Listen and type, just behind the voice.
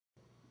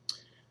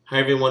Hi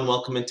everyone,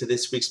 welcome into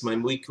this week's My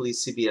Weekly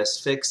CBS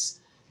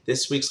Fix.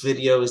 This week's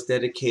video is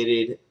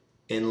dedicated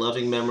in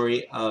loving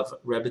memory of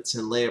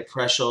Rebbetzin Leah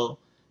Preschel,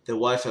 the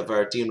wife of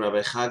our Dean Rabbi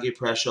Raje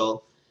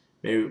Preschel.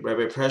 May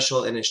Rabbi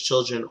Preschel and his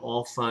children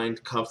all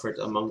find comfort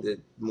among the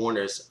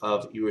mourners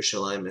of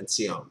Yerushalayim and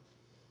Zion.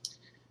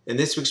 In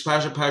this week's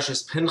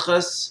Parshas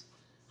Pinchas,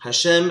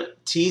 Hashem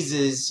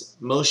teases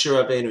Moshe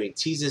Rabbeinu. He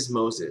teases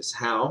Moses.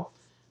 How?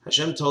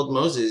 Hashem told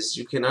Moses,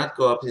 you cannot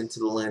go up into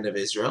the land of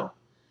Israel.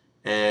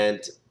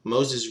 And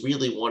Moses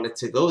really wanted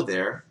to go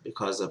there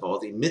because of all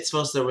the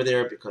mitzvahs that were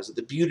there, because of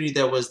the beauty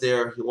that was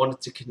there. He wanted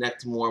to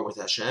connect more with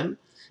Hashem,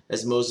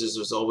 as Moses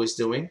was always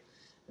doing.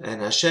 And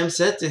Hashem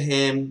said to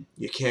him,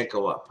 you can't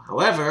go up.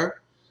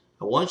 However,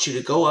 I want you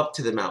to go up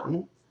to the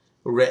mountain,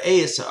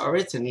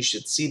 Raje, and you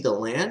should see the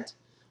land,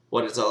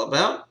 what it's all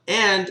about.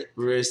 And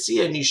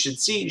and you should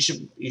see,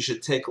 you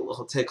should take a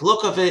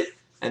look of it.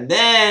 And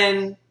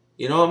then,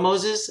 you know what,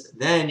 Moses?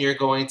 Then you're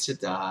going to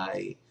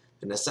die.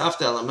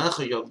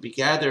 You'll be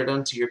gathered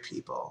unto your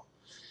people.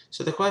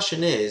 So the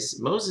question is,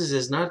 Moses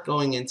is not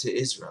going into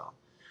Israel.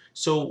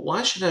 So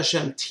why should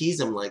Hashem tease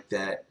him like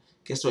that?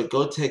 Guess what?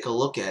 Go take a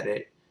look at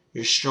it.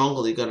 You're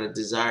strongly going to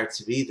desire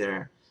to be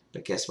there.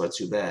 But guess what?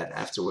 Too bad.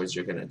 Afterwards,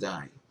 you're going to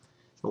die.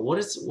 And what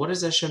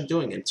is Hashem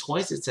doing? And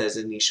twice it says,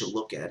 and you should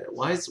look at it.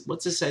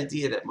 What's this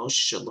idea that Moshe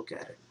should look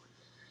at it?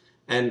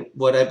 And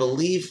what I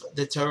believe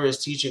the Torah is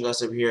teaching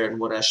us over here, and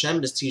what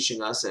Hashem is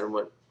teaching us, and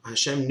what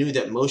Hashem knew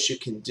that Moshe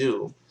can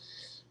do,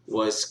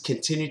 was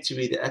continue to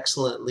be the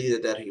excellent leader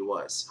that he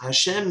was.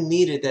 Hashem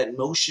needed that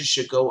Moshe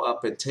should go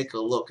up and take a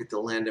look at the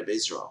land of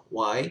Israel.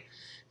 Why?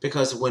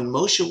 Because when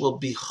Moshe will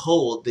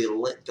behold the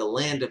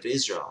land of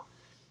Israel,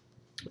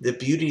 the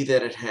beauty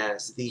that it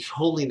has, the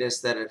holiness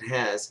that it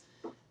has,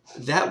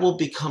 that will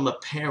become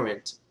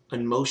apparent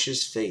on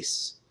Moshe's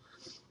face.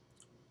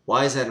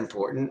 Why is that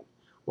important?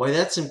 Why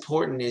that's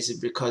important is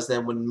because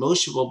then when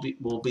Moshe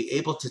will be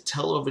able to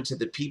tell over to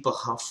the people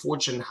how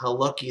fortunate, how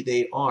lucky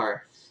they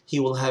are, he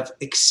will have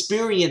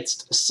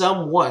experienced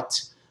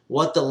somewhat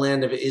what the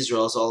land of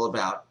Israel is all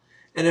about.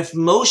 And if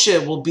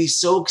Moshe will be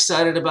so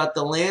excited about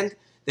the land,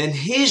 then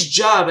his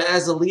job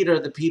as a leader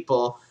of the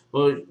people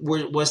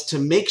was to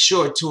make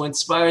sure to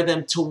inspire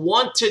them to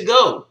want to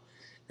go.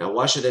 Now,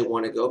 why should they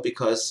want to go?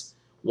 Because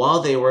while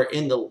they were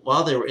in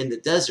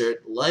the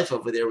desert, life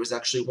over there was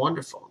actually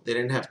wonderful. They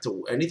didn't have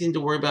anything to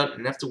worry about.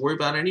 Didn't have to worry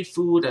about any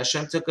food.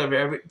 Hashem took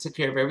care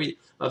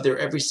of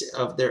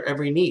their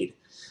every need.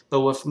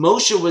 But if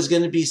Moshe was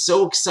going to be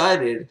so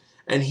excited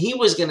and he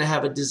was going to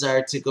have a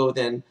desire to go,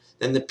 then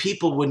the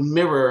people would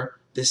mirror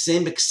the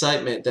same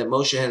excitement that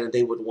Moshe had and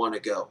they would want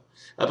to go.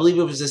 I believe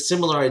it was a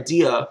similar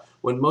idea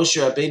when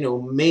Moshe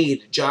Rabbeinu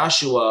made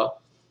Joshua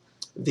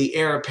the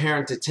heir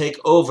apparent to take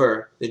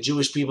over the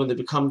Jewish people and to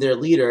become their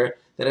leader,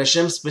 that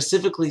Hashem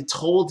specifically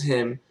told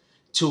him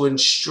to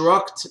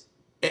instruct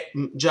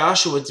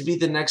Joshua to be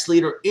the next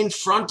leader in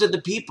front of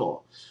the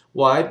people.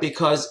 Why?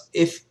 Because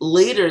if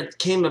later it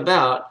came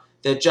about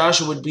that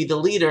Joshua would be the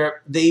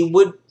leader, they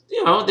would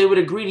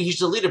agree he's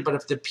the leader. But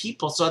if the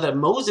people saw that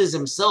Moses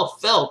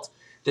himself felt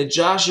that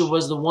Joshua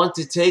was the one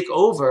to take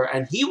over,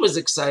 and he was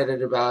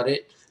excited about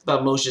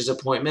Moshe's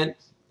appointment,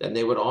 then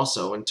they would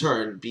also, in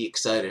turn, be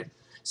excited.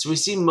 So we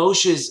see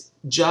Moshe's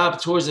job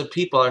towards the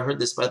people. I heard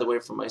this, by the way,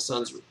 from my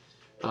son's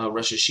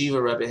Rosh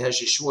Hashiva, Rabbi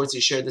Heshi Schwartz. He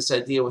shared this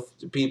idea with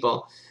the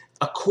people.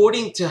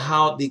 According to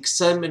how the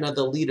excitement of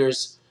the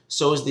leaders,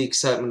 so is the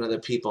excitement of the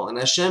people. And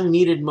Hashem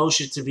needed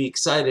Moshe to be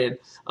excited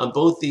on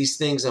both these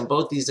things, on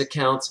both these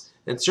accounts,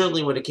 and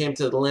certainly when it came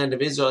to the land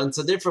of Israel. And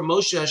so therefore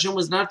Moshe, Hashem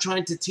was not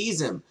trying to tease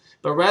him,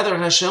 but rather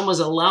Hashem was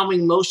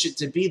allowing Moshe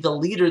to be the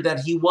leader that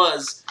he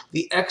was,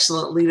 the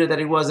excellent leader that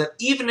he was. And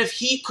even if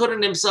he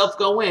couldn't himself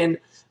go in,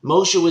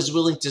 Moshe was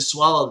willing to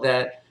swallow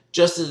that,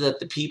 just so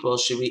that the people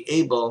should be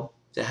able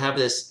to have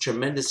this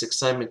tremendous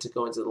excitement to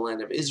go into the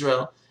land of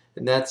Israel.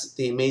 And that's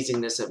the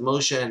amazingness of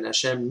Moshe, and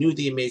Hashem knew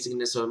the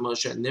amazingness of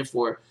Moshe, and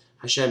therefore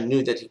Hashem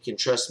knew that he can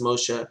trust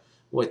Moshe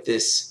with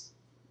this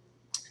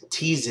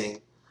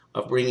teasing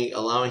of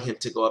allowing him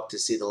to go up to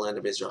see the land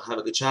of Israel. Have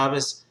a good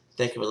Shabbos.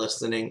 Thank you for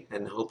listening,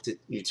 and hope that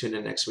you tune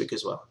in next week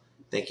as well.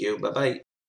 Thank you. Bye-bye.